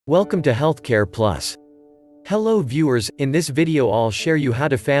Welcome to Healthcare Plus. Hello viewers, in this video I'll share you how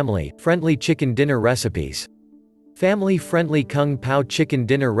to family-friendly chicken dinner recipes. Family-friendly Kung Pao chicken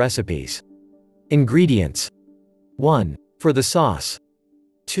dinner recipes. Ingredients. 1. For the sauce.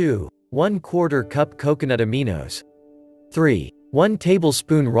 2. 1/4 cup coconut aminos. 3. 1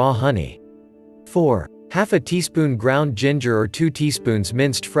 tablespoon raw honey. 4. Half a teaspoon ground ginger or 2 teaspoons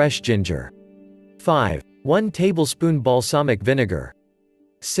minced fresh ginger. 5. 1 tablespoon balsamic vinegar.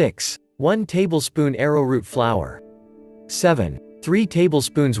 6. 1 tablespoon arrowroot flour. 7. 3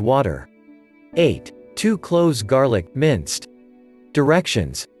 tablespoons water. 8. 2 cloves garlic, minced.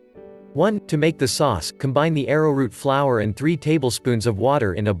 Directions. 1. To make the sauce, combine the arrowroot flour and 3 tablespoons of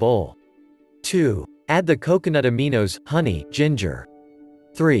water in a bowl. 2. Add the coconut aminos, honey, ginger.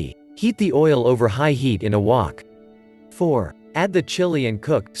 3. Heat the oil over high heat in a wok. 4. Add the chili and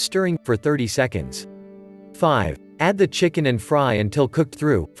cook, stirring, for 30 seconds. 5. Add the chicken and fry until cooked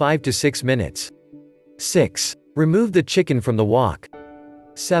through, 5 to 6 minutes. 6. Remove the chicken from the wok.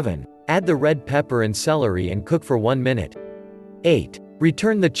 7. Add the red pepper and celery and cook for 1 minute. 8.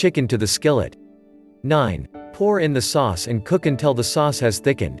 Return the chicken to the skillet. 9. Pour in the sauce and cook until the sauce has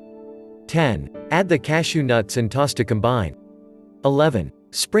thickened. 10. Add the cashew nuts and toss to combine. 11.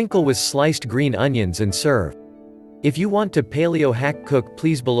 Sprinkle with sliced green onions and serve. If you want to paleo hack cook,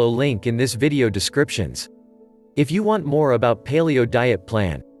 please below link in this video descriptions. If you want more about paleo diet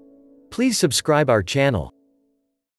plan, please subscribe our channel.